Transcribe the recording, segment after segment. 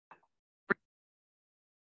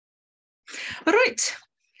All right.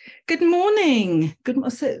 Good morning.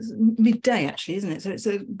 So it's midday, actually, isn't it? So it's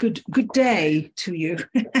a good day to you.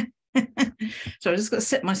 So I just got to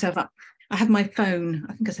set myself up. I have my phone.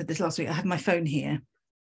 I think I said this last week. I have my phone here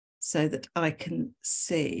so that I can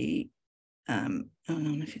see. I don't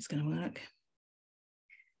know if it's going to work.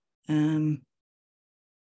 And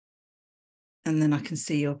then I can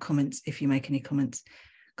see your comments if you make any comments,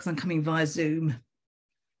 because I'm coming via Zoom,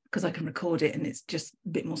 because I can record it and it's just a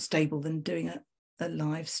bit more stable than doing a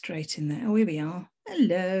live straight in there. Oh, here we are.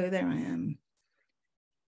 Hello, there I am.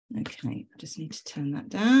 Okay, I just need to turn that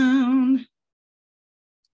down.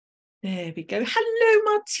 There we go. Hello,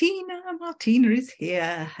 Martina. Martina is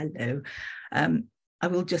here. Hello. I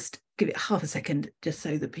will just give it half a second just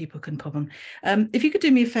so that people can pop on. If you could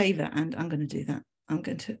do me a favour, and I'm going to do that. I'm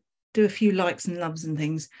going to do a few likes and loves and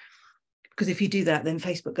things, because if you do that, then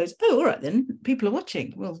Facebook goes, oh, all right, then people are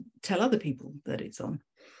watching. We'll tell other people that it's on,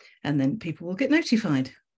 and then people will get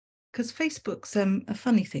notified, because Facebook's a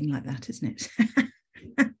funny thing like that, isn't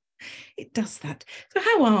it? It does that. So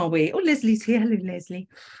how are we? Oh, Leslie's here. Hello, Leslie.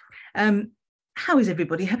 How is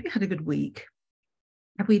everybody? Have you had a good week?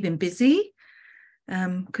 Have we been busy?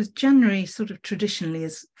 Because January sort of traditionally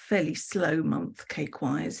is fairly slow month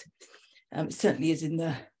cake-wise. It certainly is in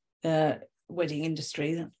the wedding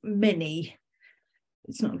industry.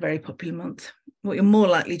 It's not a very popular month. What you're more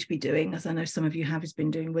likely to be doing, as I know some of you have, is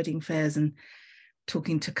been doing wedding fairs and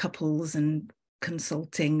talking to couples and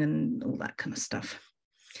consulting and all that kind of stuff.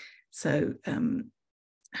 So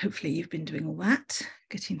hopefully you've been doing all that,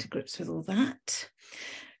 getting to grips with all that.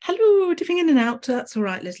 Hello, dipping in and out. That's all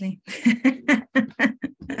right, Leslie.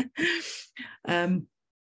 I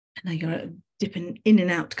know you're a dipping in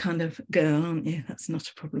and out kind of girl, aren't you? That's not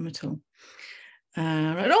a problem at all.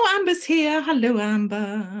 Right. Oh, Amber's here. Hello,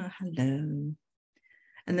 Amber. Hello.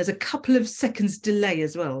 And there's a couple of seconds delay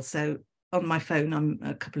as well. So on my phone, I'm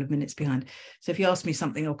a couple of minutes behind. So if you ask me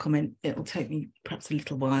something or comment, it'll take me perhaps a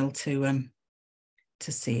little while to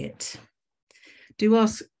see it. Do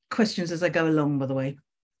ask questions as I go along, by the way.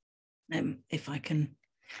 If I can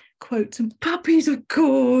quote some puppies, of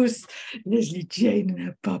course. Leslie Jane and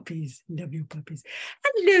her puppies. Love your puppies.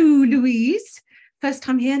 Hello, Louise. First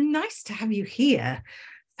time here. Nice to have you here.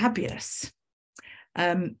 Fabulous.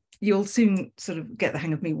 You'll soon sort of get the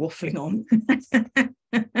hang of me waffling on.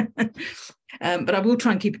 But I will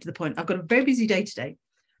try and keep it to the point. I've got a very busy day today.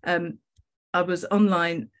 I was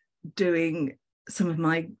online doing some of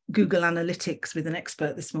my Google Analytics with an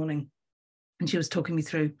expert this morning, and she was talking me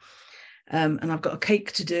through. And I've got a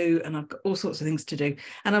cake to do, and I've got all sorts of things to do.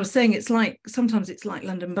 And I was saying sometimes it's like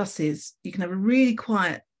London buses. You can have a really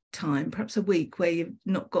quiet time, perhaps a week, where you've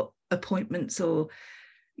not got appointments, or,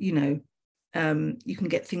 you know, you can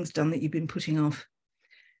get things done that you've been putting off.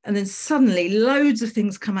 And then suddenly loads of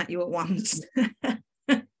things come at you at once.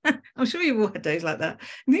 I'm sure you've all had days like that.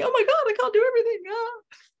 You think, oh my God, I can't do everything.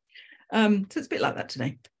 So it's a bit like that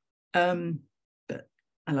today. But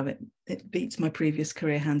I love it. It beats my previous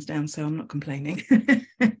career hands down, so I'm not complaining.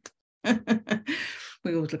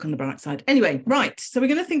 We always look on the bright side. Anyway, right. So we're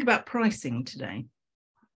going to think about pricing today.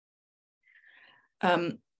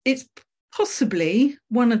 It's possibly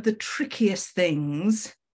one of the trickiest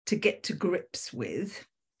things to get to grips with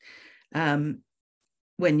when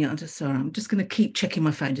you're sorry, I'm just going to keep checking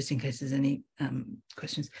my phone just in case there's any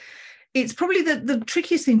questions. It's probably the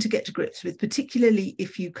trickiest thing to get to grips with, particularly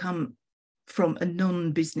if you come from a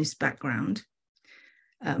non-business background,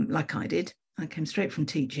 like I did. I came straight from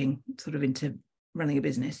teaching sort of into running a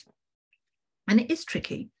business. And it is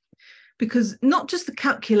tricky, because not just the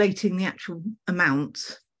calculating the actual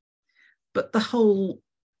amounts, but the whole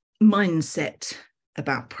mindset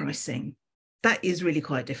about pricing. That is really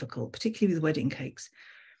quite difficult, particularly with wedding cakes,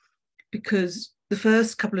 because the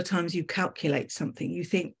first couple of times you calculate something, you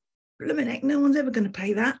think, blooming heck, no one's ever going to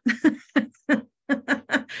pay that.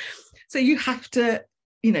 So you have to,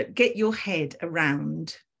 you know, get your head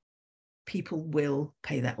around people will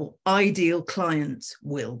pay that, or ideal clients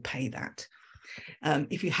will pay that.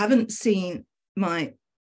 If you haven't seen my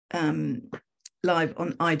live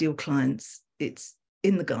on ideal clients, it's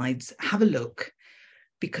in the guides. Have a look,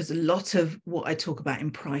 because a lot of what I talk about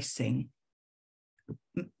in pricing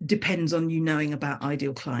depends on you knowing about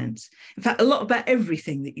ideal clients. In fact, a lot about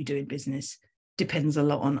everything that you do in business depends a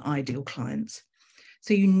lot on ideal clients.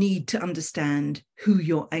 So you need to understand who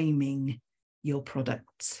you're aiming your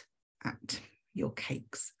products at, your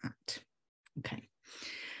cakes at. Okay.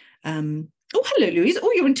 Oh, hello, Louise.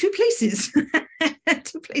 Oh, you're in two places.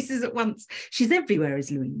 Two places at once. She's everywhere, is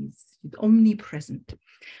Louise. She's omnipresent.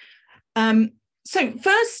 So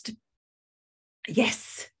first,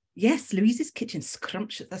 yes, Yes, Louise's Kitchen,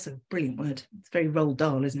 scrumptious. That's a brilliant word. It's very Roald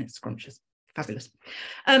Dahl, isn't it? Scrumptious. Fabulous.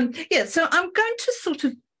 Yeah, so I'm going to sort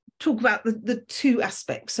of talk about the two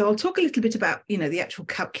aspects. So I'll talk a little bit about, the actual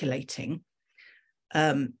calculating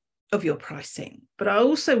of your pricing, but I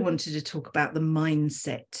also wanted to talk about the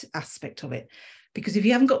mindset aspect of it, because if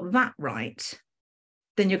you haven't got that right,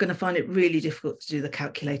 then you're going to find it really difficult to do the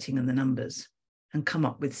calculating and the numbers and come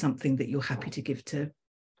up with something that you're happy to give to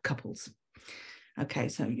couples. Okay,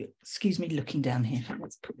 so excuse me looking down here.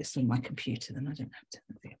 Let's put this on my computer, then I don't have to.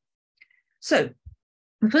 So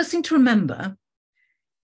the first thing to remember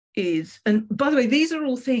is, and by the way, these are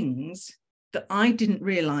all things that I didn't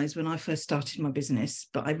realize when I first started my business,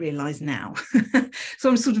 but I realize now. So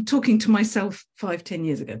I'm sort of talking to myself 5-10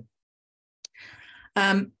 years ago.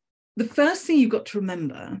 The first thing you've got to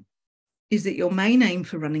remember is that your main aim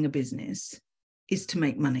for running a business is to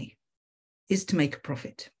make money, is to make a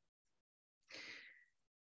profit.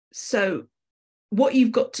 So what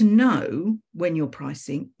you've got to know when you're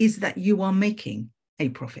pricing is that you are making a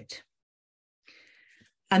profit.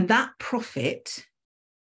 And that profit,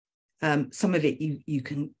 some of it you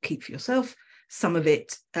can keep for yourself, some of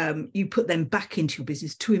it you put them back into your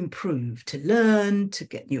business to improve, to learn, to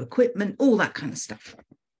get new equipment, all that kind of stuff.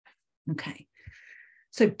 Okay,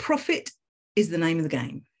 so profit is the name of the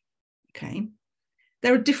game. Okay,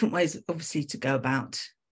 there are different ways, obviously, to go about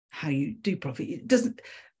how you do profit. It doesn't,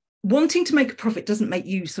 wanting to make a profit doesn't make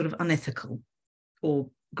you sort of unethical or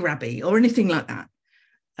grabby or anything like that.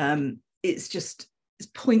 It's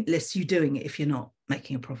pointless you doing it if you're not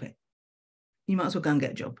making a profit. You might as well go and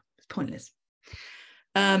get a job. It's pointless.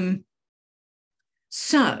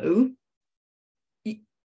 So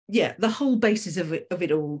yeah, the whole basis of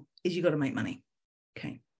it all is you've got to make money.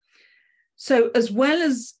 Okay. So as well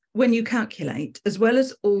as when you calculate, as well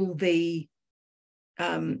as all the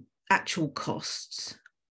actual costs,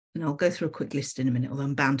 and I'll go through a quick list in a minute, although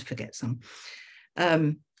I'm bound to forget some,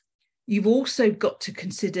 you've also got to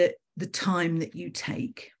consider the time that you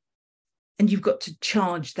take, and you've got to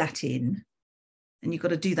charge that in, and you've got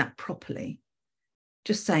to do that properly.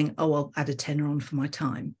 Just saying, oh, I'll add a tenner on for my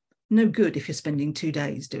time. No good if you're spending 2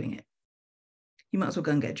 days doing it. You might as well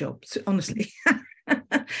go and get a job. So honestly, a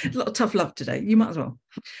lot of tough love today. You might as well.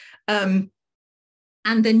 And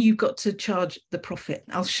then you've got to charge the profit.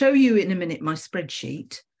 I'll show you in a minute my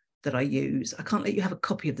spreadsheet that I use. I can't let you have a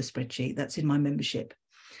copy of the spreadsheet. That's in my membership.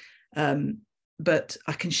 But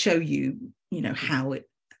I can show you, how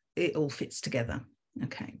it all fits together.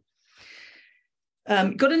 Okay.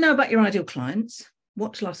 Got to know about your ideal clients.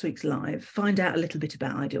 Watch last week's live. Find out a little bit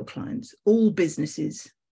about ideal clients. All businesses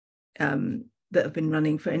that have been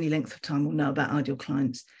running for any length of time will know about ideal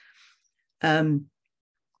clients,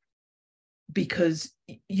 because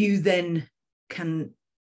you then can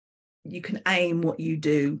aim what you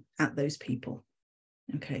do at those people.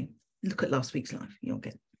 Okay, look at last week's live. You'll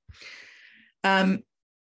get. Be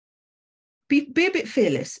a bit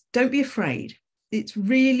fearless. Don't be afraid. It's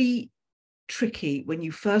really tricky when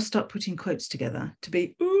you first start putting quotes together to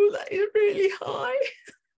be, oh, that is really high.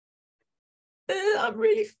 I'm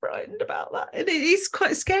really frightened about that. And it is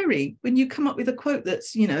quite scary when you come up with a quote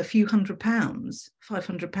that's, a few £100,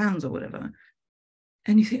 £500 or whatever.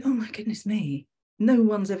 And you think, oh my goodness me, no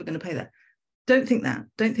one's ever going to pay that. Don't think that.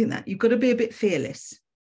 Don't think that. You've got to be a bit fearless.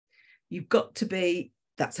 You've got to be,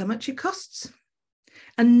 that's how much it costs.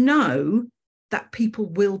 And know that people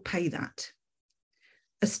will pay that.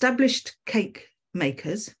 Established cake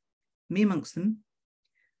makers, me amongst them,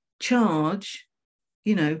 charge,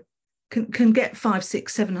 can get £500,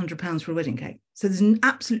 £600, £700 for a wedding cake. So there's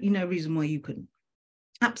absolutely no reason why you couldn't.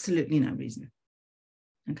 Absolutely no reason.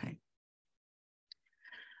 Okay.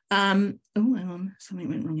 Oh, hang on, something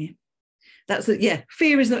went wrong here. That's it. Yeah,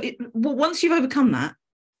 fear is not. Once you've overcome that,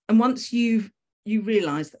 and once you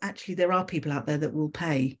realise that actually there are people out there that will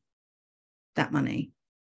pay that money.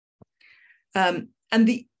 And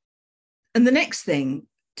the next thing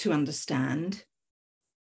to understand,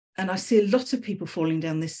 and I see a lot of people falling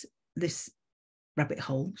down this rabbit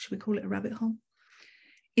hole, should we call it a rabbit hole,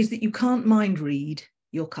 is that you can't mind read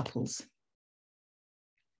your couples.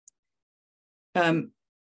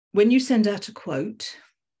 When you send out a quote,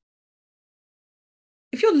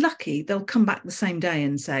 if you're lucky, they'll come back the same day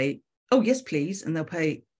and say, oh, yes, please, and they'll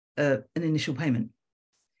pay an initial payment.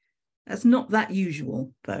 That's not that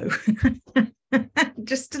usual, though.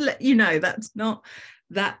 Just to let you know, that's not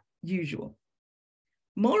that usual.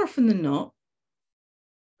 More often than not,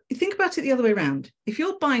 think about it the other way around. If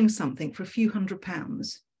you're buying something for a few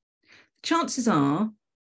 £100, chances are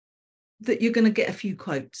that you're going to get a few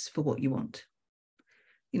quotes for what you want.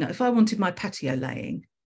 If I wanted my patio laying,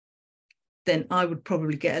 then I would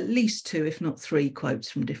probably get at least 2, if not 3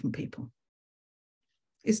 quotes from different people.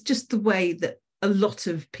 It's just the way that a lot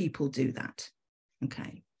of people do that.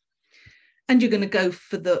 Okay. And you're going to go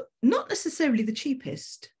for not necessarily the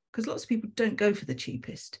cheapest, because lots of people don't go for the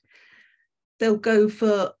cheapest. They'll go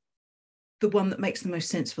for the one that makes the most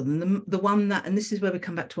sense for them, the one that, and this is where we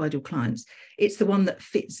come back to ideal clients, it's the one that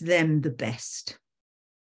fits them the best.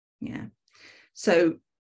 Yeah. So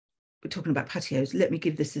we're talking about patios. Let me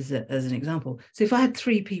give this as an example. So if I had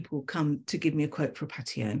 3 people come to give me a quote for a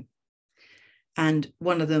patio, and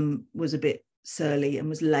one of them was a bit surly and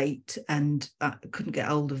was late, and I couldn't get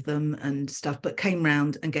hold of them and stuff, but came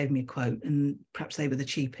round and gave me a quote, and perhaps they were the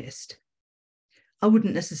cheapest, I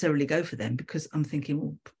wouldn't necessarily go for them, because I'm thinking,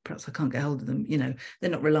 well, perhaps I can't get hold of them, they're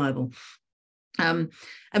not reliable. I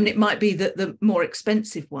mean, it might be that the more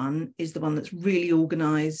expensive one is the one that's really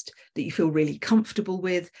organised, that you feel really comfortable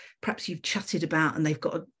with. Perhaps you've chatted about, and they've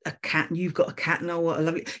got a cat, and you've got a cat, and oh, what a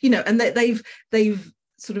lovely, and they've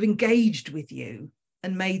sort of engaged with you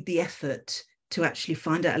and made the effort to actually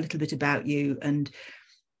find out a little bit about you. And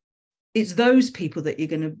it's those people that you're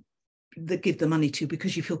going to give the money to,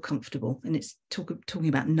 because you feel comfortable. And it's talking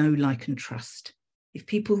about know, like, and trust. If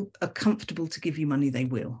people are comfortable to give you money, they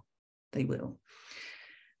will. But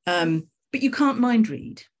you can't mind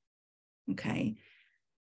read. Okay.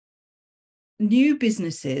 New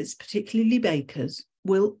businesses, particularly bakers,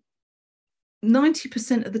 will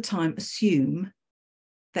 90% of the time assume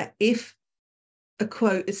that if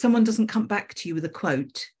someone doesn't come back to you with a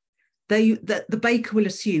quote, that the baker will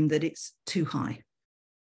assume that it's too high.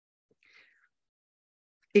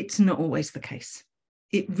 It's not always the case.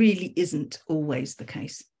 It really isn't always the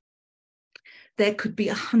case. There could be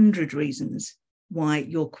 100 reasons why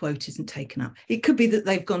your quote isn't taken up. It could be that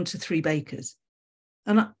they've gone to 3 bakers.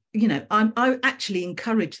 And I actually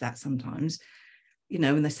encourage that sometimes,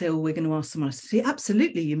 when they say, oh, we're going to ask someone else to see,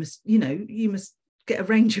 absolutely, you must get a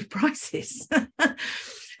range of prices.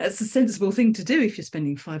 That's a sensible thing to do if you're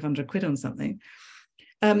spending 500 quid on something.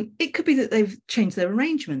 It could be that they've changed their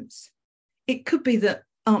arrangements. It could be that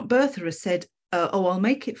Aunt Bertha has said, oh, I'll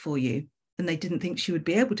make it for you, and they didn't think she would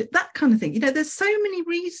be able to, that kind of thing. There's so many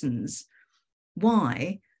reasons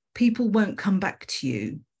why people won't come back to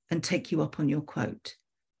you and take you up on your quote.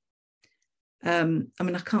 I mean,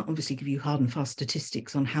 I can't obviously give you hard and fast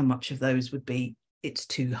statistics on how much of those would be it's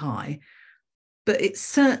too high, but it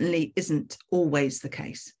certainly isn't always the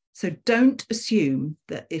case. So don't assume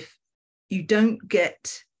that if you don't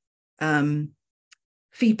get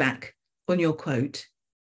feedback on your quote,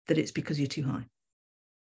 that it's because you're too high.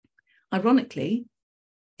 Ironically,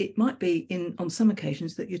 it might be on some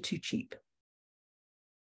occasions that you're too cheap.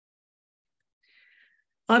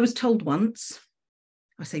 I was told once,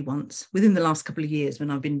 I say once, within the last couple of years when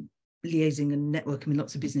I've been liaising and networking with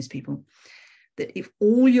lots of business people, that if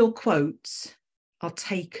all your quotes are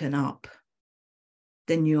taken up,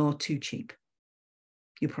 then you're too cheap.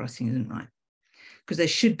 Your pricing isn't right. Because there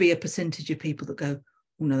should be a percentage of people that go,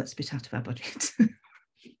 oh no, that's a bit out of our budget.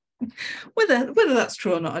 Whether that's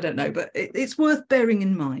true or not, I don't know, but it's worth bearing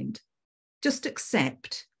in mind. Just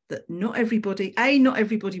accept that not everybody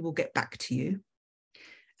will get back to you,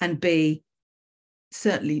 and B,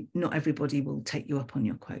 certainly not everybody will take you up on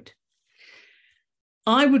your quote.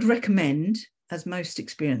 I would recommend, as most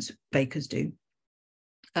experienced bakers do,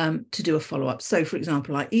 to do a follow-up. So, for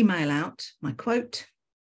example, I email out my quote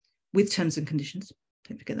with terms and conditions.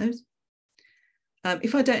 Don't forget those.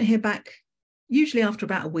 If I don't hear back, usually after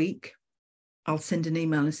about a week, I'll send an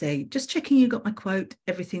email and say, just checking you got my quote,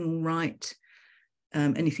 everything all right,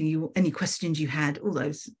 any questions you had, all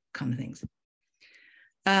those kind of things.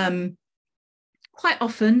 Quite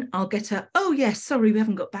often I'll get oh yes, sorry, we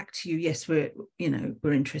haven't got back to you. Yes, we're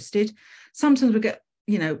interested. Sometimes we get,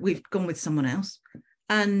 we've gone with someone else,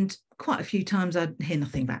 and quite a few times I hear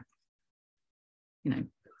nothing back.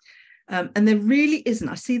 And there really isn't.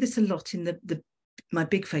 I see this a lot in my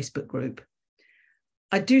big Facebook group.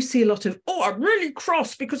 I do see a lot of, oh, I'm really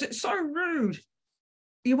cross because it's so rude.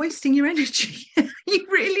 You're wasting your energy. You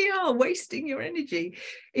really are wasting your energy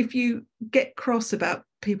if you get cross about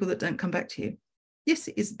people that don't come back to you. Yes,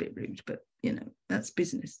 it is a bit rude, but that's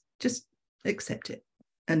business. Just accept it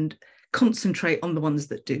and concentrate on the ones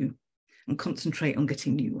that do, and concentrate on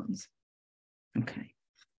getting new ones. Okay.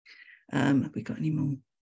 Have we got any more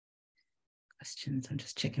questions? I'm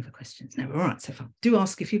just checking for questions. No, we're all right so far. Do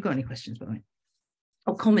ask if you've got any questions, by the way.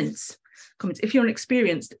 Oh, comments. If you're an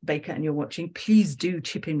experienced baker and you're watching, please do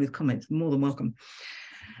chip in with comments. More than welcome.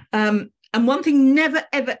 And one thing, never,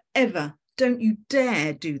 ever, ever, don't you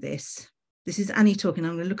dare do this. This is Annie talking.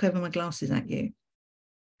 I'm going to look over my glasses at you.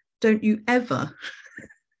 Don't you ever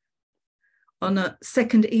on a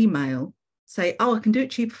second email say, oh, I can do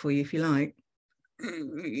it cheaper for you if you like.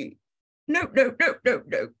 No, no, no, no,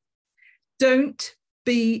 no. Don't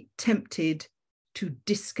be tempted to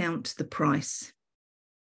discount the price.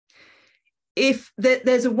 If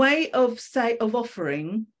there's a way of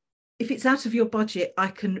offering, if it's out of your budget, I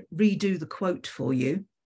can redo the quote for you.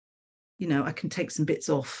 You know, I can take some bits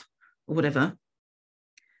off or whatever.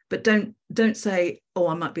 But don't say, oh,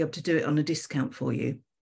 I might be able to do it on a discount for you.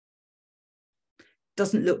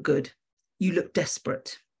 Doesn't look good. You look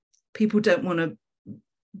desperate. People don't want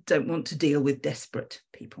to deal with desperate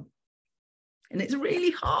people. And it's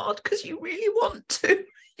really hard because you really want to.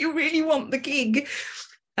 You really want the gig.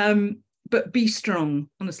 But be strong.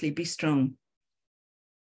 Honestly, be strong.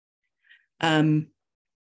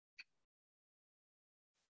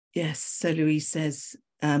 Yes, so Louise says,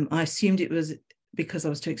 I assumed it was because I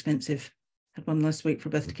was too expensive. Had one last week for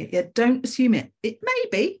a birthday cake. Yeah, don't assume it. It may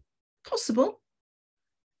be possible,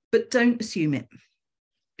 but don't assume it,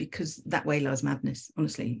 because that way lies madness.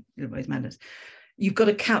 Honestly, that way is madness. You've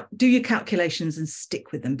got to do your calculations and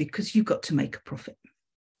stick with them, because you've got to make a profit.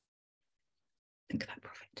 Think about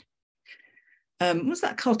profit. What's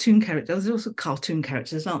that cartoon character? There's also cartoon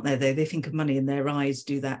characters, aren't there? They think of money and their eyes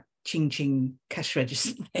do that ching ching cash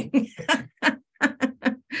register thing.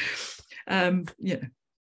 You know,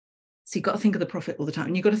 so you've got to think of the profit all the time,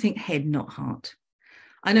 and you've got to think head, not heart.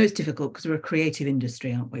 I know it's difficult because we're a creative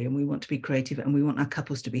industry, aren't we? And we want to be creative, and we want our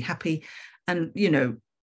couples to be happy. And, you know,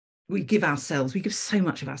 we give so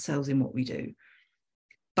much of ourselves in what we do.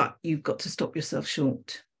 But you've got to stop yourself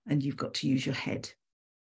short, and you've got to use your head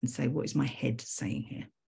and say, what is my head saying here?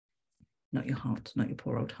 Not your heart, not your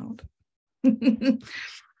poor old heart.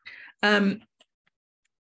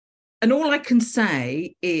 And all I can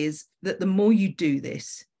say is that the more you do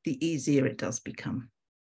this, the easier it does become.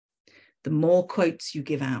 The more quotes you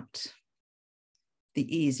give out,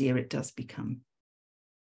 the easier it does become.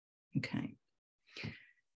 Okay.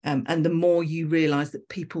 And the more you realise that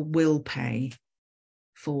people will pay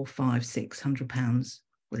 £400, £500, £600,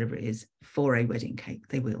 whatever it is, for a wedding cake.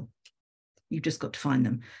 They will. You've just got to find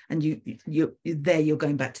them. And you're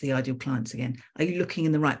going back to the ideal clients again. Are you looking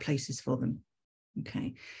in the right places for them?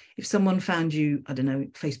 Okay. If someone found you, I don't know,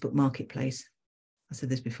 Facebook Marketplace. I said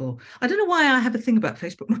this before. I don't know why I have a thing about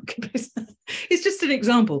Facebook Marketplace. It's just an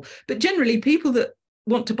example. But generally, people that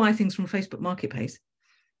want to buy things from Facebook Marketplace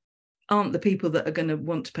aren't the people that are going to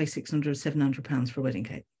want to pay £600 or £700 for a wedding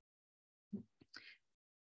cake.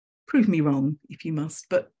 Prove me wrong if you must,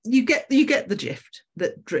 but you get the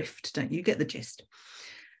drift, don't you? You get the gist.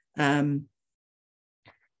 Hello,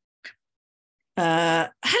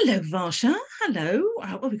 Varsha. Hello. What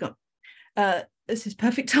have we got? This is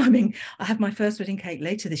perfect timing. I have my first wedding cake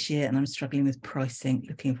later this year, and I'm struggling with pricing.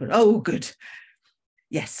 Looking for oh, good.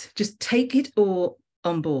 Yes, just take it all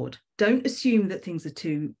on board. Don't assume that things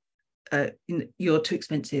are you're too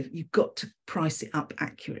expensive. You've got to price it up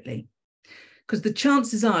accurately, because the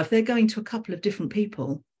chances are, if they're going to a couple of different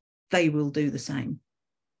people, they will do the same.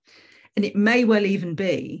 And it may well even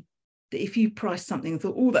be that if you price something and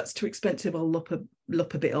thought, oh, that's too expensive, I'll lop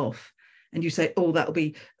a bit off, and you say, oh, that'll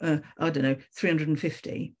be, I don't know,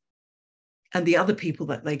 350. And the other people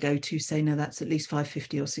that they go to say, no, that's at least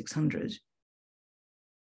 550 or 600.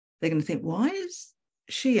 They're going to think, why is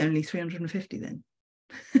she only 350 then?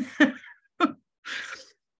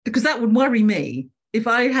 Because that would worry me. If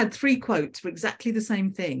I had 3 quotes for exactly the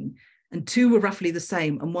same thing, and 2 were roughly the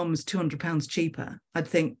same, and 1 was £200 cheaper, I'd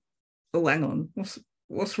think, oh, hang on,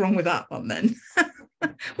 what's wrong with that one then?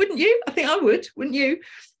 Wouldn't you? I think I would, wouldn't you?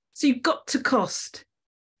 So you've got to cost,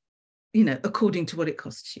 according to what it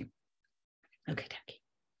costs you. Okay.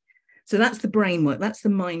 So that's the brain work. That's the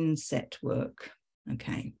mindset work.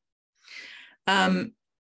 Okay. Of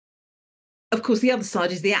course, the other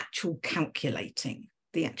side is the actual calculating,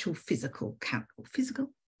 the actual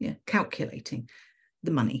calculating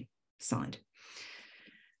the money side.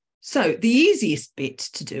 So the easiest bit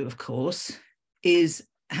to do, of course, is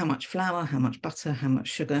how much flour, how much butter, how much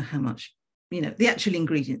sugar, how much, the actual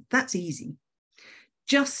ingredient. That's easy.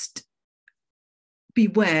 Just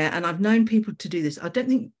beware, and I've known people to do this. I don't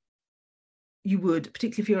think you would,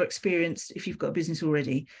 particularly if you're experienced, if you've got a business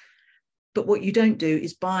already. But what you don't do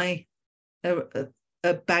is buy a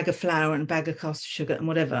bag of flour and a bag of caster sugar and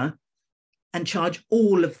whatever, and charge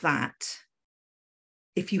all of that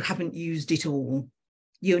if you haven't used it all.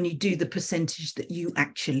 You only do the percentage that you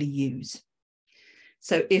actually use.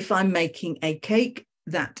 So if I'm making a cake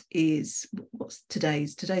that is, what's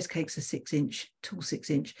today's cake's a 6-inch, tall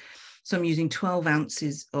 6-inch. So I'm using 12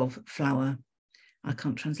 ounces of flour. I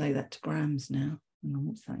can't translate that to grams now.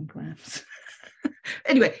 What's that in grams?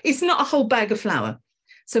 Anyway, it's not a whole bag of flour.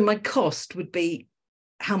 So my cost would be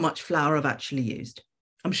how much flour I've actually used.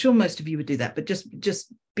 I'm sure most of you would do that, but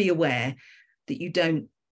just be aware that you don't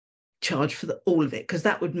charge for all of it, because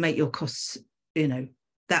that would make your costs,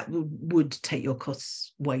 that would take your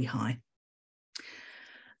costs way high.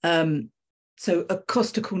 So a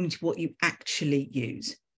cost according to what you actually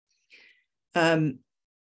use.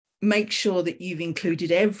 Make sure that you've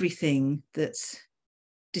included everything that's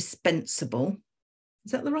dispensable.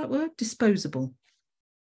 Is that the right word? Disposable.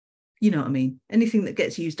 You know what I mean? Anything that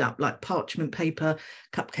gets used up, like parchment paper,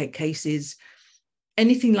 cupcake cases,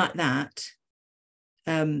 anything like that,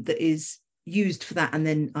 that is used for that and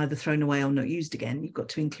then either thrown away or not used again, you've got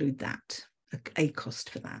to include that, a cost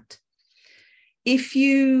for that. If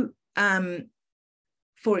you,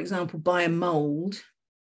 for example, buy a mold,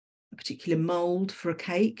 a particular mold for a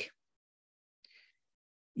cake,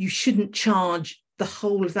 you shouldn't charge the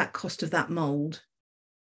whole of that cost of that mold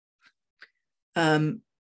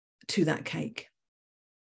to that cake,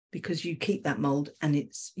 because you keep that mold and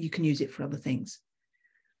you can use it for other things.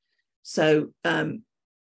 So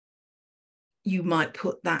you might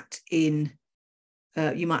put that in,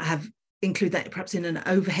 you might include that perhaps in an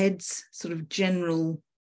overheads sort of general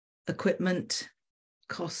equipment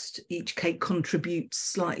cost. Each cake contributes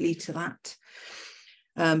slightly to that.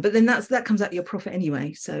 But then that comes out of your profit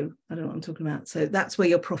anyway. So I don't know what I'm talking about. So that's where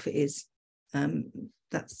your profit is.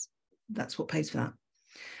 That's what pays for that.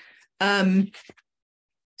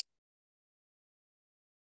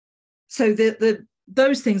 So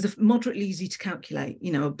those things are moderately easy to calculate,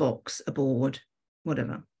 a box, a board,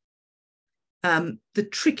 whatever. The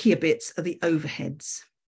trickier bits are the overheads.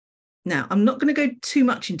 Now, I'm not going to go too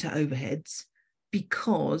much into overheads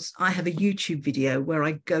because I have a YouTube video where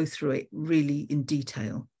I go through it really in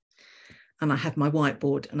detail. And I have my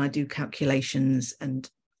whiteboard and I do calculations and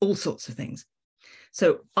all sorts of things.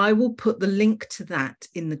 So I will put the link to that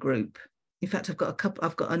in the group. In fact,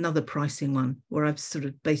 I've got another pricing one where I've sort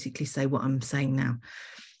of basically say what I'm saying now.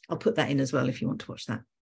 I'll put that in as well if you want to watch that.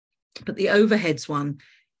 But the overheads one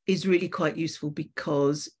is really quite useful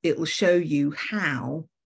because it will show you how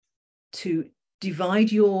to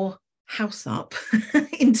divide your house up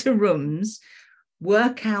into rooms,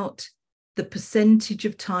 work out the percentage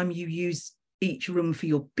of time you use each room for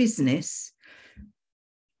your business,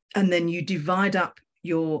 and then you divide up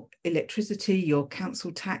your electricity, your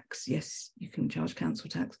council tax. Yes, you can charge council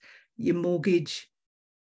tax, your mortgage,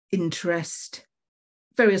 interest,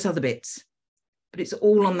 various other bits. But it's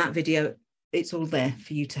all on that video. It's all there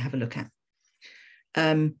for you to have a look at.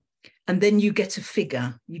 And then you get a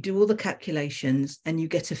figure. You do all the calculations and you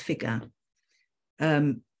get a figure.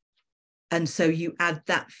 And so you add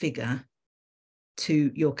that figure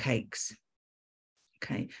to your cakes.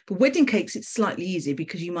 Okay. For wedding cakes, it's slightly easier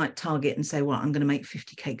because you might target and say, well, I'm going to make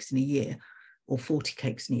 50 cakes in a year, or 40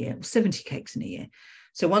 cakes in a year, or 70 cakes in a year.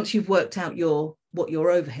 So once you've worked out what your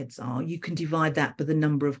overheads are, you can divide that by the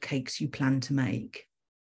number of cakes you plan to make.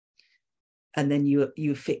 And then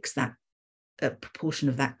you fix that proportion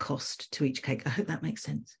of that cost to each cake. I hope that makes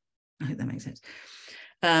sense.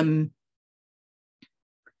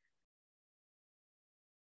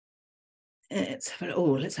 Let's have it.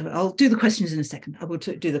 I'll do the questions in a second. I will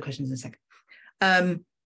do the questions in a second.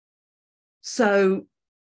 So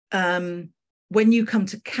when you come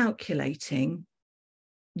to calculating,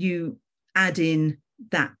 you add in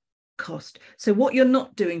that cost. So what you're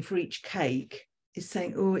not doing for each cake is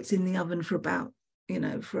saying, oh, it's in the oven for about,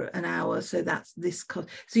 for an hour. So that's this cost.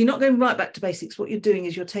 So you're not going right back to basics. What you're doing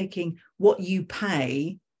is you're taking what you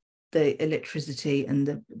pay, the electricity and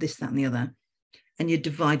the this, that, and the other, and you're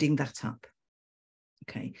dividing that up.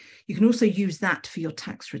 Okay. You can also use that for your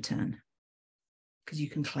tax return because you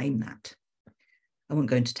can claim that. I won't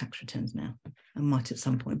go into tax returns now. I might at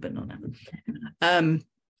some point, but not now.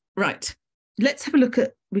 Right. Let's have a look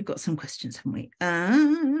at, we've got some questions, haven't we?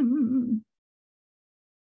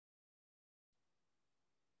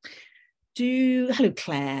 Hello,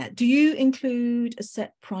 Claire. Do you include a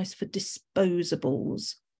set price for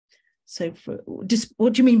disposables? So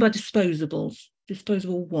what do you mean by disposables?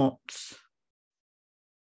 Disposable what?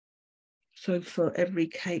 So for every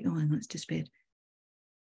cake, oh, it's disappeared.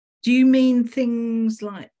 Do you mean things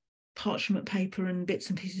like parchment paper and bits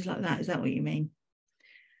and pieces like that? Is that what you mean?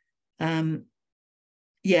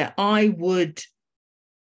 Yeah, I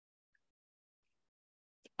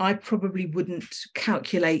probably wouldn't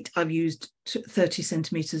calculate, I've used 30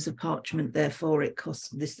 centimeters of parchment, therefore it costs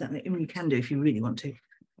this, that, and you can do if you really want to.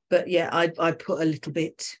 But yeah, I put a little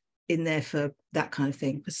bit in there for that kind of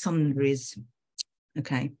thing, for sundries.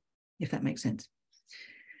 Okay, if that makes sense.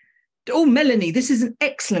 Oh, Melanie, this is an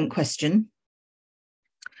excellent question.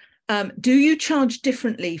 Do you charge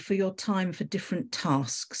differently for your time for different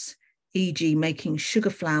tasks, e.g. making sugar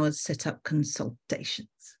flowers, set up consultations?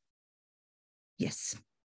 Yes.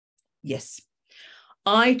 Yes.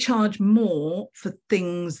 I charge more for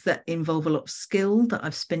things that involve a lot of skill that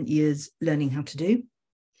I've spent years learning how to do.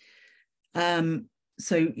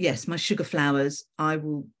 So yes, my sugar flowers,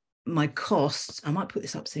 my costs, I might put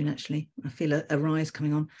this up soon actually. I feel a rise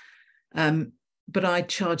coming on. But I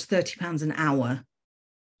charge £30 an hour.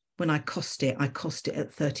 When I cost it at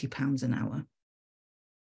 £30 an hour.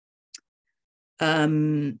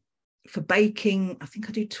 For baking, I think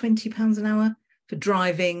I do £20 an hour. For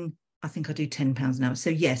driving, I think I do £10 an hour.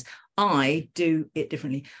 So yes, I do it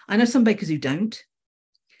differently. I know some bakers who don't.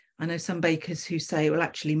 I know some bakers who say, well,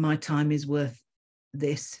 actually, my time is worth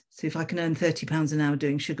this. So if I can earn £30 an hour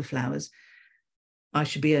doing sugar flowers, I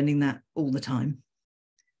should be earning that all the time.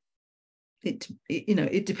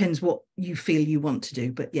 It depends what you feel you want to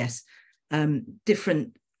do. But yes,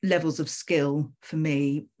 different levels of skill for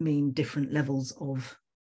me mean different levels of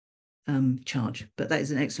charge. But that is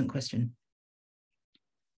an excellent question.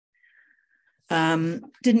 Didn't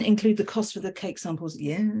include the cost of the cake samples.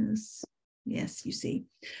 Yes, you see.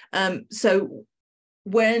 So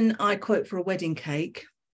when I quote for a wedding cake,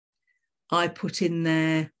 I put in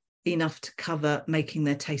there enough to cover making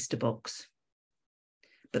their taster box.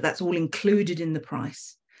 But that's all included in the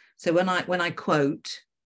price. So when I quote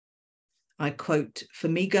for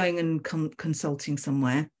me going and consulting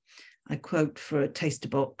somewhere, I quote for a taster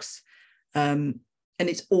box, and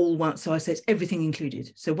it's all one. So I say it's everything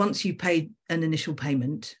included. So once you paid an initial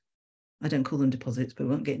payment, I don't call them deposits, but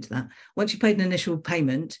we won't get into that. Once you paid an initial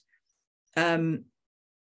payment,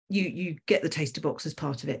 you get the taster box as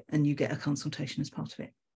part of it, and you get a consultation as part of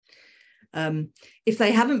it. If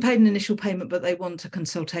they haven't paid an initial payment, but they want a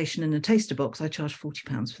consultation and a taster box, I charge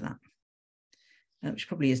 £40 for that, which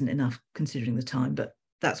probably isn't enough considering the time, but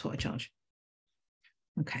that's what I charge.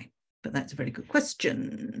 Okay, but that's a very good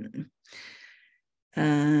question.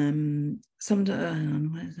 Sometimes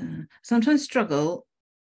struggle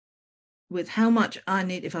with how much I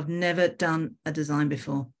need if I've never done a design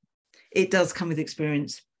before. It does come with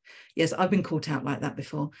experience. Yes, I've been caught out like that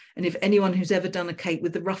before. And if anyone who's ever done a cake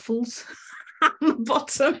with the ruffles on the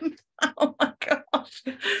bottom, oh my gosh,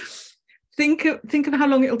 think of how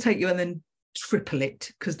long it'll take you and then triple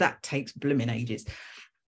it, because that takes blooming ages.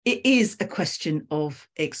 It is a question of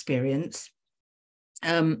experience.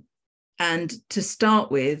 And to start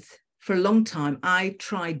with, for a long time, I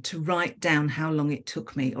tried to write down how long it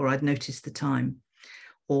took me, or I'd notice the time,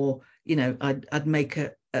 or, I'd make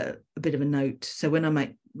a bit of a note. So when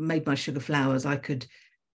I made my sugar flowers, I could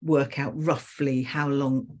work out roughly how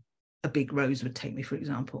long a big rose would take me, for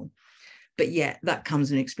example. But yeah, that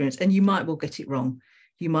comes in experience, and you might well get it wrong.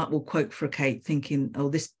 You might well quote for a cake thinking, oh,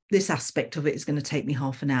 this aspect of it is going to take me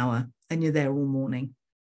half an hour, and you're there all morning.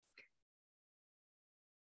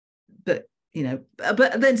 But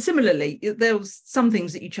but then similarly, there's some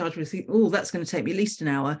things that you charge with, oh, that's going to take me at least an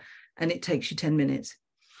hour, and it takes you 10 minutes.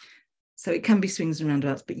 So it can be swings and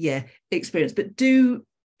roundabouts, but yeah, experience. But do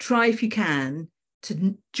try, if you can,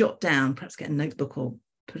 to jot down, perhaps get a notebook or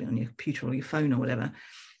put it on your computer or your phone or whatever.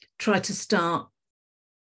 Try to start,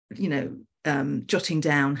 jotting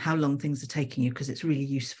down how long things are taking you, because it's really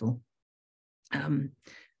useful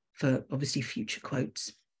for obviously future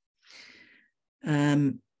quotes.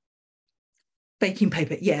 Baking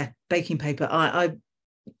paper, yeah, baking paper. I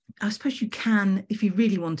suppose you can, if you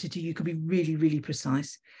really wanted to, you could be really, really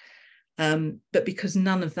precise. But because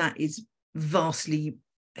none of that is vastly,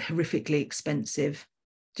 horrifically expensive,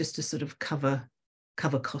 just to sort of cover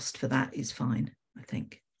cost for that is fine, I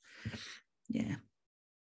think. Yeah.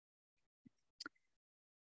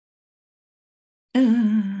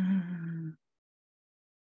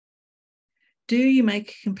 Do you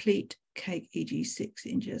make a complete cake, e.g. 6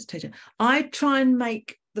 inches? I try and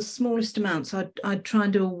make the smallest amounts. I'd try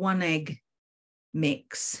and do a 1 egg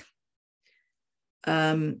mix.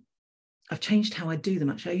 I've changed how I do them,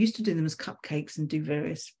 actually. I used to do them as cupcakes and do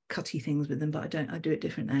various cutty things with them, but I don't. I do it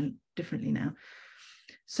differently now.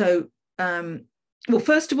 So, well,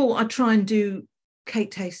 first of all, I try and do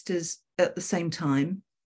cake tasters at the same time.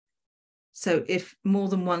 So if more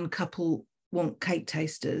than one couple want cake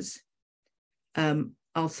tasters,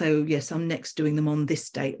 I'll say, oh, yes, I'm next doing them on this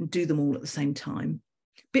date, and do them all at the same time.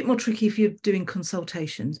 Bit more tricky if you're doing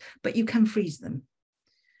consultations, but you can freeze them.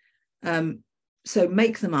 So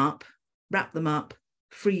make them up, wrap them up,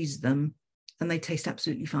 freeze them, and they taste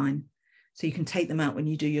absolutely fine. So you can take them out when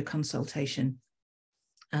you do your consultation.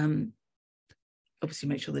 Obviously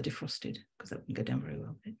make sure they're defrosted, because that wouldn't go down very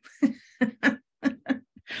well.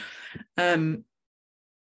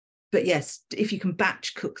 But yes, if you can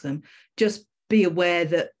batch cook them, just be aware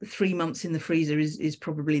that 3 months in the freezer is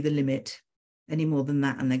probably the limit. Any more than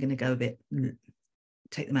that, and they're going to go a bit,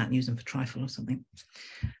 take them out and use them for trifle or something.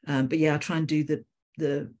 But yeah, I try and do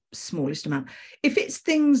the smallest amount. If it's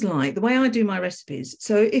things like the way I do my recipes,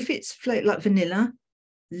 so if it's like vanilla,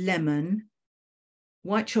 lemon,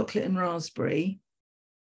 white chocolate and raspberry,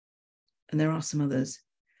 and there are some others,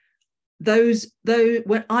 those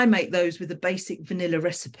when I make those with a basic vanilla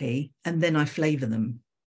recipe and then I flavor them.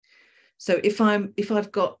 So if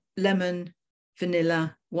I've got lemon,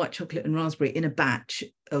 vanilla, white chocolate and raspberry in a batch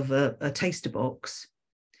of a taster box,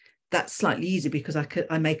 that's slightly easier because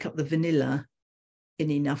I make up the vanilla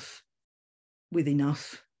with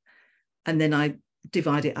enough, and then I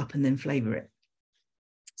divide it up and then flavor it.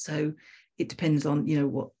 So it depends on, you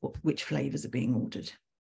know, which flavors are being ordered.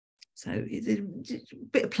 So it's a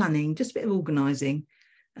bit of planning, just a bit of organizing,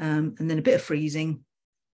 and then a bit of freezing,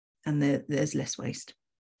 and there's less waste.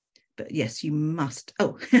 But yes, you must.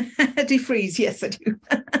 Oh, defreeze. Yes, I do.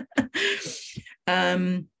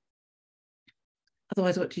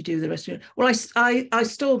 Otherwise, what do you do with the rest of it? Well, I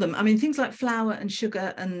store them. I mean, things like flour and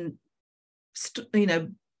sugar and, you know,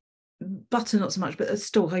 butter, not so much, but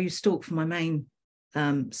I use stalk for my main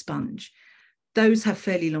sponge. Those have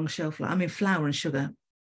fairly long shelf life. I mean, flour and sugar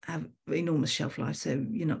have enormous shelf life, so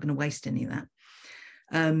you're not going to waste any of that.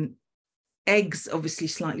 Eggs, obviously,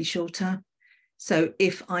 slightly shorter. So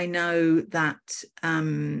if I know that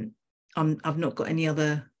I've not got any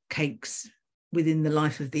other cakes within the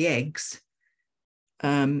life of the eggs,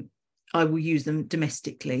 I will use them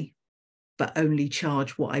domestically, but only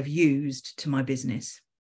charge what I've used to my business.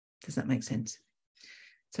 Does that make sense?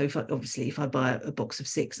 So if I buy a box of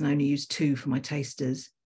 6 and I only use 2 for my tasters,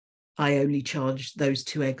 I only charge those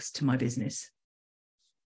 2 eggs to my business.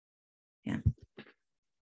 Yeah.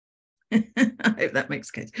 I hope that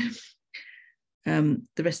makes sense. The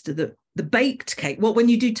rest of the baked cake, well, when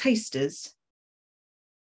you do tasters,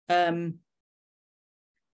 rest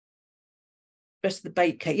of the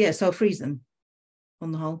baked cake, yeah, so I'll freeze them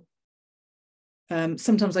on the whole.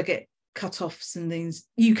 Sometimes I get cut-offs and things.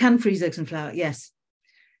 You can freeze eggs and flour, yes.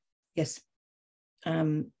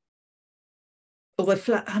 Although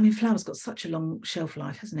flour's got such a long shelf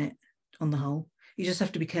life, hasn't it, on the whole? You just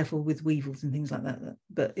have to be careful with weevils and things like that.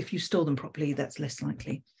 But if you store them properly, that's less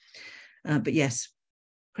likely. But yes,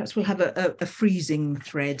 perhaps we'll have a freezing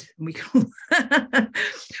thread, and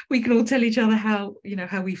we can all tell each other how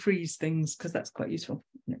we freeze things, because that's quite useful.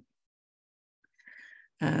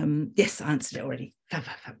 Yes, I answered it already.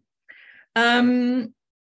 Fab.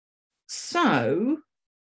 So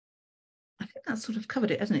I think that's sort of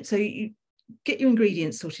covered it, hasn't it? So you get your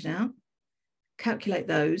ingredients sorted out, calculate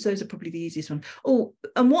those. Those are probably the easiest one. Oh,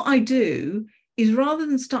 and what I do is, rather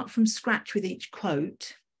than start from scratch with each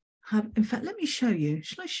quote, in fact, let me show you.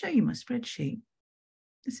 Shall I show you my spreadsheet?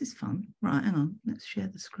 This is fun. Right, hang on. Let's share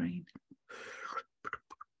the screen.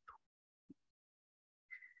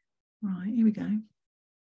 Right, here we go. Can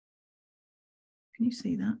you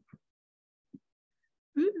see that?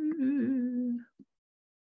 Ooh.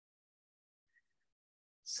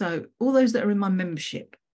 So all those that are in my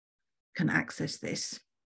membership can access this,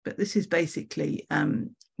 but this is basically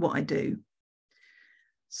what I do.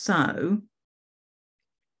 So,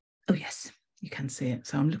 oh yes, you can see it.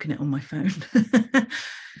 So I'm looking at it on my phone.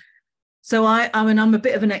 So I'm a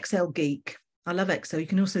bit of an Excel geek. I love Excel. You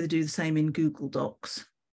can also do the same in Google Docs,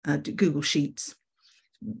 Google Sheets,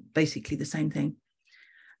 basically the same thing.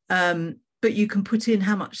 But you can put in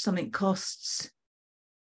how much something costs,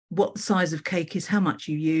 what the size of cake is, how much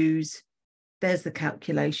you use. There's the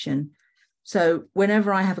calculation. So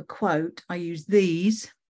whenever I have a quote, I use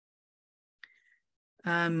these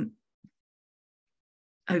over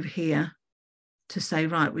here to say,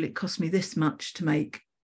 right, well, it cost me this much to make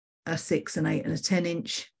a 6, an 8 and a 10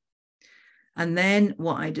 inch. And then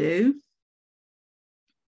what I do,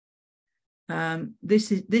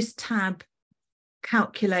 this tab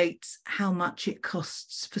calculates how much it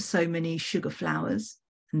costs for so many sugar flours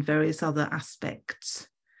and various other aspects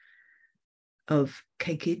of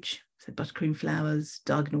cakeage. So buttercream flours,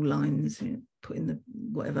 diagonal lines, put in the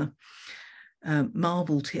whatever.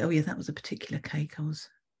 Marble tea. Oh yeah, that was a particular cake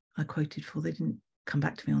I quoted for. They didn't come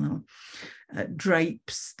back to me on that one.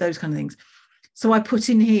 Drapes, those kind of things. So I put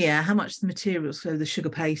in here how much the materials, so the sugar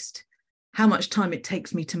paste, how much time it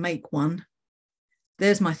takes me to make one.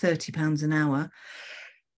 There's my £30 an hour.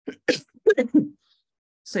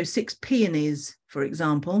 So 6 peonies, for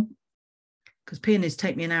example, because peonies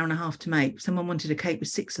take me an hour and a half to make. If someone wanted a cake with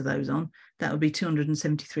 6 of those on, that would be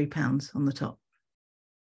 £273 on the top.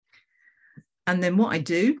 And then what I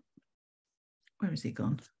do, where has he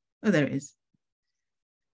gone? Oh, there it is.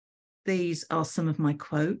 These are some of my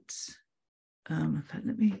quotes. In fact,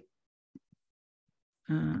 let me,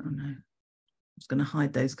 oh no, I'm just going to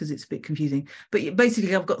hide those because it's a bit confusing. But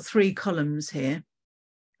basically, I've got 3 columns here.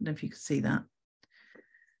 I don't know if you can see that.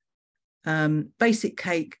 Basic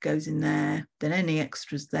cake goes in there, then any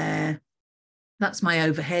extras there. That's my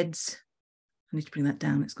overheads. I need to bring that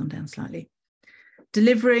down. It's gone down slightly.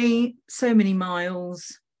 Delivery, so many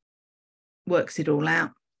miles, works it all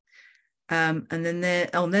out. And then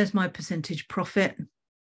there's my percentage profit.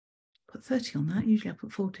 Put 30 on that. Usually I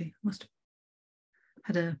put 40. I must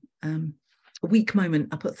have had a weak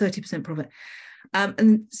moment. I put 30% profit.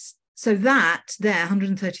 And so that there,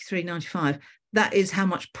 133.95, that is how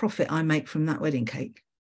much profit I make from that wedding cake.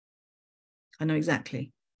 I know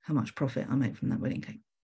exactly how much profit I make from that wedding cake.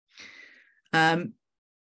 And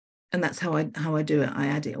that's how I do it. I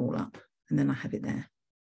add it all up and then I have it there.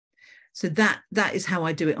 So that is how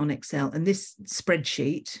I do it on Excel. And this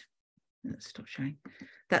spreadsheet, let's stop showing,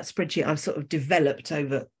 that spreadsheet I've sort of developed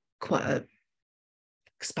over quite an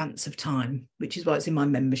expanse of time, which is why it's in my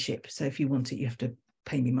membership. So if you want it, you have to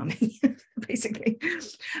pay me money, basically.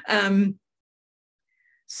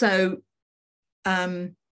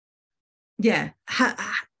 Yeah,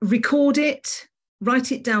 record it,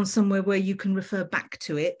 write it down somewhere where you can refer back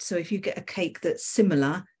to it. So if you get a cake that's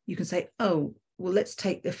similar, you can say, oh, well, let's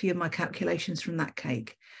take a few of my calculations from that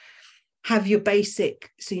cake. Have your basic,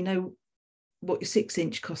 so you know what your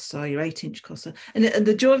 6-inch costs are, your 8-inch costs are. And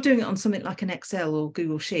the joy of doing it on something like an Excel or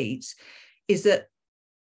Google Sheets is that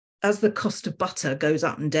as the cost of butter goes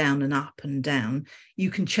up and down and up and down, you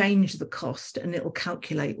can change the cost and it will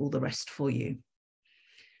calculate all the rest for you.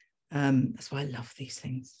 That's why I love these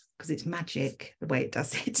things, because it's magic the way it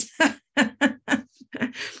does it.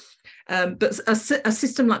 But a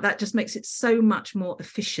system like that just makes it so much more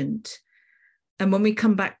efficient. And when we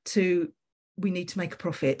come back to, we need to make a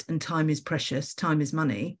profit and time is precious, time is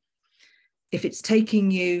money. If it's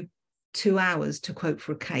taking you 2 hours to quote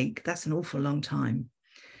for a cake, that's an awful long time.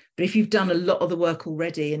 But if you've done a lot of the work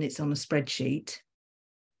already and it's on a spreadsheet,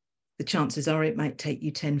 the chances are it might take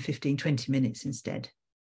you 10, 15, 20 minutes instead.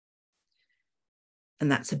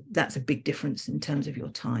 And that's a big difference in terms of your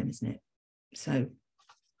time, isn't it? So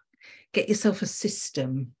get yourself a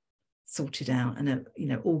system sorted out and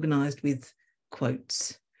organized with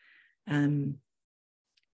quotes, and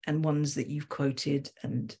ones that you've quoted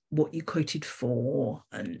and what you quoted for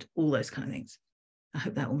and all those kind of things. I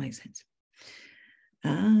hope that all makes sense.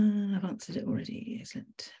 I've answered it already.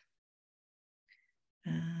 Excellent.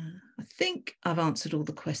 I think I've answered all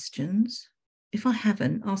the questions. If I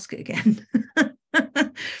haven't, ask it again.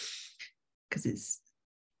 Because it's,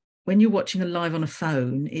 when you're watching a live on a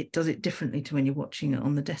phone, it does it differently to when you're watching it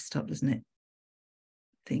on the desktop, doesn't it?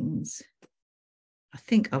 Things. I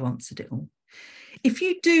think I've answered it all. If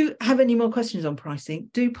you do have any more questions on pricing,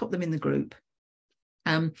 do pop them in the group.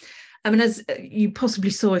 I mean, as you possibly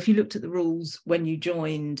saw, if you looked at the rules when you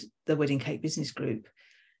joined the Wedding Cake Business Group,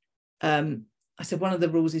 I said one of the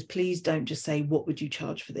rules is please don't just say, what would you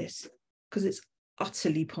charge for this? Because it's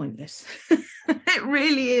utterly pointless. It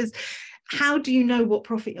really is. How do you know what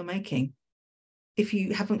profit you're making if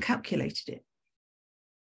you haven't calculated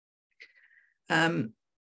it?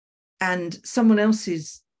 And someone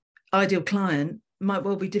else's ideal client might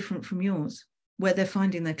well be different from yours. Where they're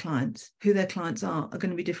finding their clients, who their clients are going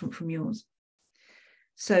to be different from yours.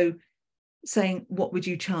 So saying, what would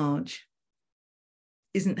you charge,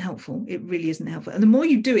 isn't helpful. It really isn't helpful. And the more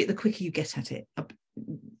you do it, the quicker you get at it.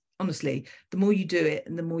 Honestly, the more you do it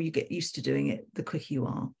and the more you get used to doing it, the quicker you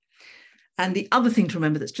are. And the other thing to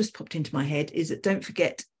remember that's just popped into my head is that don't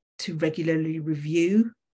forget to regularly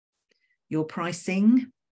review your pricing.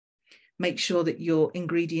 Make sure that your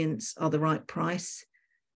ingredients are the right price.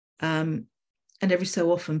 And every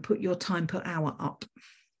so often, put your time per hour up.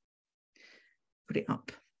 Put it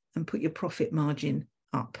up and put your profit margin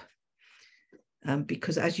up.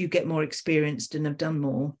 Because as you get more experienced and have done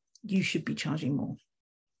more, you should be charging more.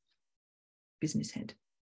 Business head.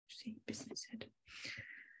 See, business head.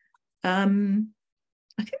 I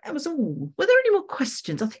think that was all. Were there any more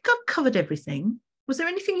questions? I think I've covered everything. Was there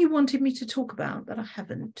anything you wanted me to talk about that I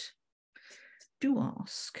haven't? Do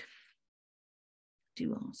ask.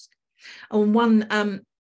 Do ask. Oh, and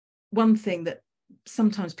one thing that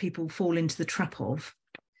sometimes people fall into the trap of,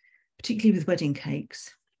 particularly with wedding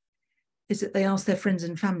cakes, is that they ask their friends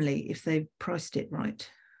and family if they've priced it right.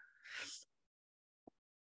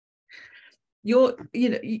 Your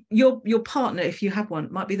partner, if you have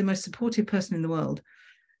one, might be the most supportive person in the world,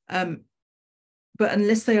 but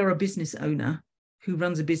unless they are a business owner who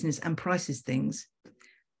runs a business and prices things,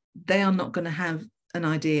 they are not going to have an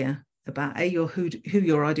idea about who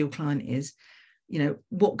your ideal client is,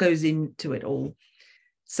 what goes into it all.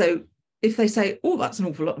 So if they say, oh, that's an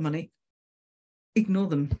awful lot of money, ignore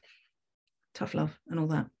them. Tough love and all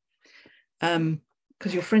that.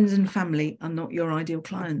 Because your friends and family are not your ideal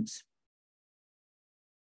clients.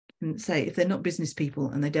 And say, if they're not business people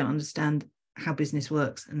and they don't understand how business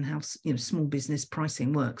works and how small business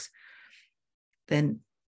pricing works, then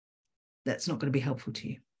that's not going to be helpful to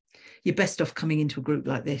you. You're best off coming into a group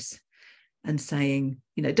like this and saying,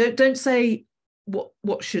 don't say,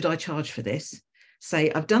 what should I charge for this?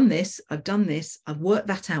 Say, I've done this, I've worked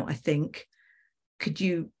that out, I think. Could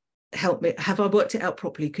you help me? Have I worked it out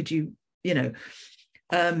properly? Could you,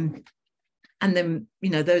 and then,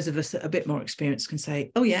 those of us that are a bit more experienced can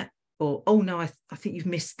say, oh yeah, or, oh no, I think you've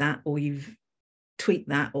missed that, or you've tweaked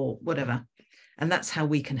that, or whatever. And that's how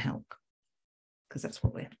we can help, because that's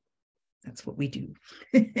what we do.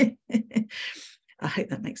 I hope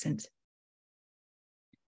that makes sense.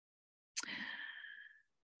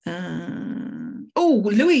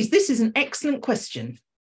 Louise, this is an excellent question.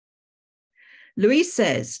 Louise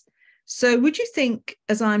says, so would you think,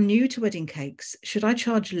 as I'm new to wedding cakes, should I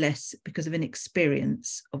charge less because of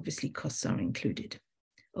inexperience? Obviously, costs are included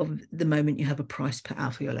of the moment you have a price per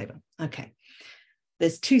hour for your labour. Okay,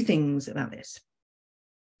 there's two things about this.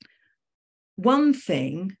 One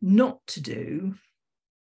thing not to do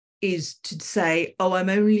is to say, oh, I'm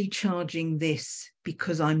only charging this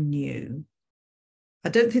because I'm new. I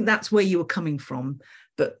don't think that's where you were coming from,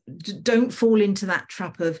 but don't fall into that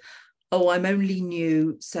trap of, oh, I'm only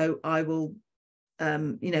new, so I will,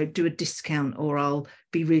 do a discount, or I'll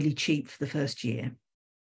be really cheap for the first year.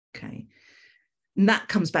 Okay. And that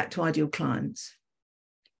comes back to ideal clients.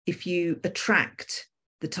 If you attract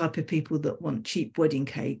the type of people that want cheap wedding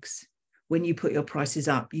cakes, when you put your prices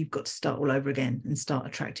up, you've got to start all over again and start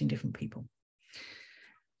attracting different people.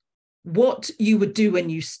 What you would do when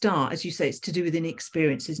you start, as you say, it's to do with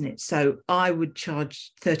inexperience, isn't it? So I would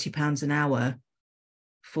charge £30 an hour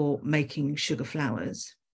for making sugar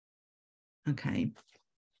flowers. Okay.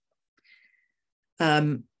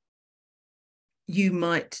 You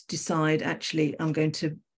might decide, actually, I'm going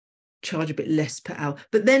to charge a bit less per hour.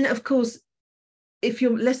 But then, of course, if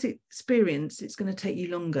you're less experienced, it's going to take you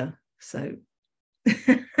longer. So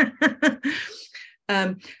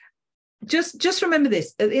just remember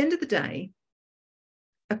this. At the end of the day,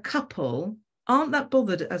 a couple aren't that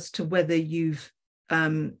bothered as to whether you've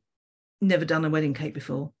never done a wedding cake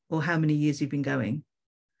before or how many years you've been going.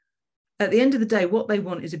 At the end of the day, what they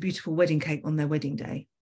want is a beautiful wedding cake on their wedding day.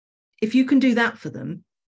 If you can do that for them,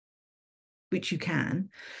 which you can,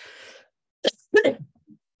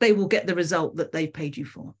 they will get the result that they've paid you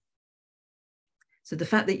for. So the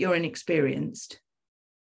fact that you're inexperienced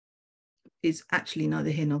is actually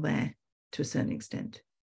neither here nor there to a certain extent.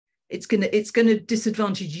 It's going to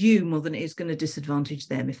disadvantage you more than it is going to disadvantage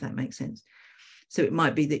them, if that makes sense. So it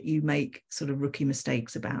might be that you make sort of rookie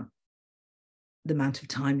mistakes about the amount of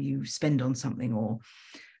time you spend on something, or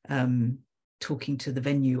talking to the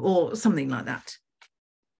venue or something like that.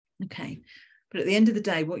 Okay. But at the end of the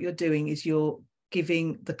day, what you're doing is you're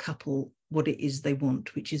giving the couple what it is they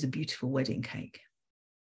want, which is a beautiful wedding cake.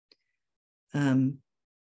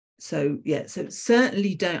 So yeah, so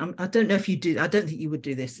certainly don't, I don't know if you do, I don't think you would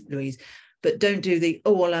do this, Louise, but don't do the,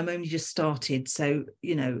 oh, well, I'm only just started. So,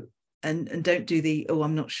 and don't do the, oh,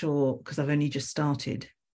 I'm not sure because I've only just started.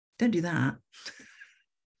 Don't do that.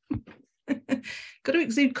 Got to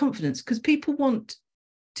exude confidence, because people want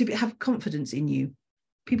to have confidence in you.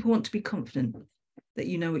 People want to be confident that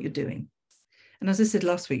you know what you're doing. And as I said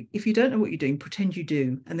last week, if you don't know what you're doing, pretend you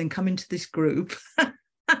do, and then come into this group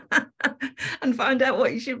and find out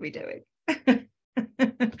what you should be doing.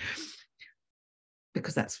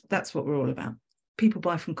 Because that's what we're all about. People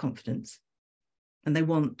buy from confidence, and they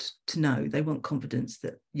want to know, they want confidence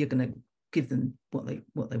that you're going to give them what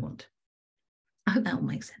they want. I hope that all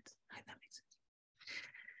makes sense.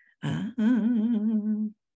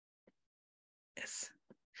 Yes.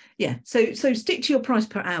 Yeah. So stick to your price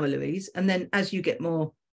per hour, Louise, and then as you get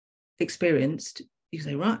more experienced, you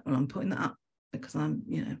say, right, well, I'm putting that up because I'm,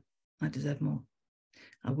 I deserve more.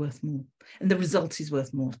 I'm worth more, and the result is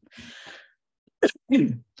worth more. I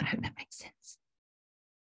hope that makes sense.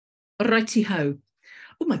 Righty ho.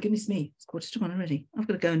 Oh my goodness me, it's 1:45 already. I've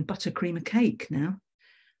got to go and buttercream a cake now.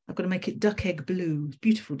 I've got to make it duck egg blue.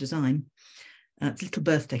 Beautiful design. It's a little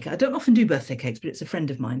birthday cake. I don't often do birthday cakes, but it's a friend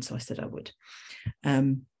of mine, so I said I would.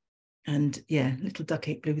 And yeah, little duck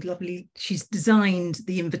egg blue with lovely. She's designed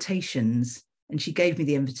the invitations, and she gave me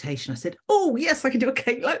the invitation. I said, oh yes, I can do a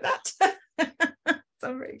cake like that. So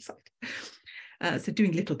I'm very excited. So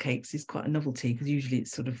doing little cakes is quite a novelty, because usually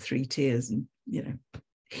it's sort of 3 tiers, and, you know,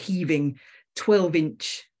 heaving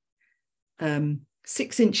 12-inch,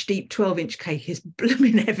 6-inch deep 12-inch cake is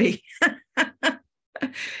blooming heavy.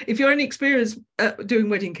 If you're inexperienced doing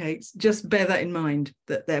wedding cakes, just bear that in mind,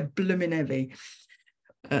 that they're blooming heavy.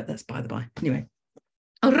 That's by the by. Anyway,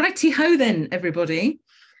 alrighty ho then, everybody.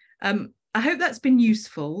 I hope that's been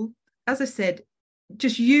useful. As I said,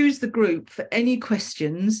 just use the group for any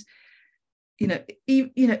questions. You know,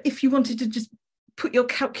 if you wanted to just put your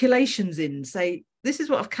calculations in, say, this is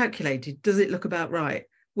what I've calculated, does it look about right?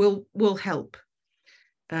 We'll help,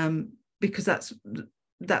 because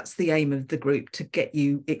that's the aim of the group, to get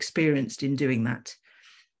you experienced in doing that.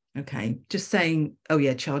 Okay, just saying, oh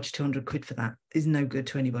yeah, charge 200 quid for that is no good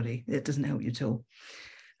to anybody. It doesn't help you at all.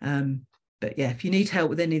 But yeah, if you need help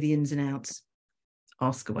with any of the ins and outs,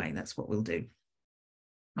 ask away. That's what we'll do.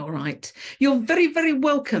 All right. You're very, very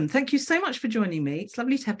welcome. Thank you so much for joining me. It's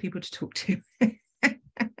lovely to have people to talk to.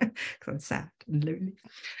 Because I'm sad and lonely.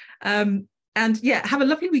 And yeah, have a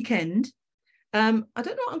lovely weekend. I don't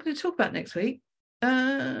know what I'm going to talk about next week.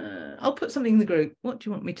 I'll put something in the group. What do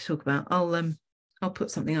you want me to talk about? I'll put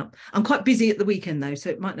something up. I'm quite busy at the weekend though, so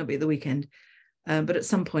it might not be at the weekend. But at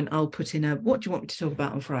some point I'll put in what do you want me to talk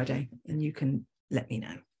about on Friday? And you can let me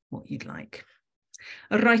know what you'd like.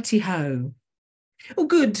 Righty ho. Oh,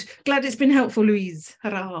 good. Glad it's been helpful, Louise.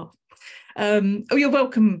 Hurrah. Oh, you're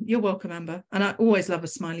welcome. You're welcome, Amber. And I always love a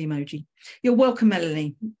smiley emoji. You're welcome,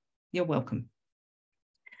 Melanie. You're welcome.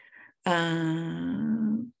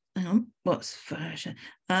 Hang on. What's version?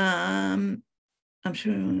 I'm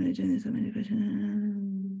sure I'm doing this.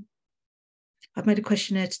 I've made a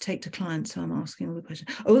questionnaire to take to clients, so I'm asking all the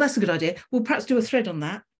questions. Oh, that's a good idea. We'll perhaps do a thread on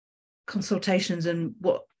that. Consultations and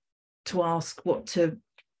what to ask, what to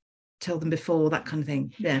tell them before, that kind of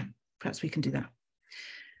thing. Yeah, perhaps we can do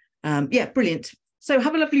that. Yeah, brilliant. So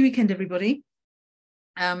have a lovely weekend, everybody.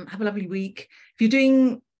 Have a lovely week. If you're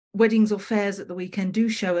doing weddings or fairs at the weekend, do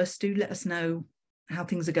show us, do let us know how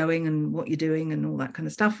things are going and what you're doing and all that kind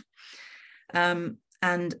of stuff. And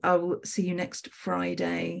I will see you next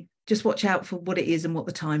Friday. Just watch out for what it is and what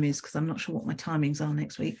the time is, because I'm not sure what my timings are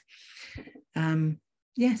next week.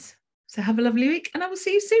 Yes, so have a lovely week and I will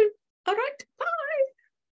see you soon. All right, bye.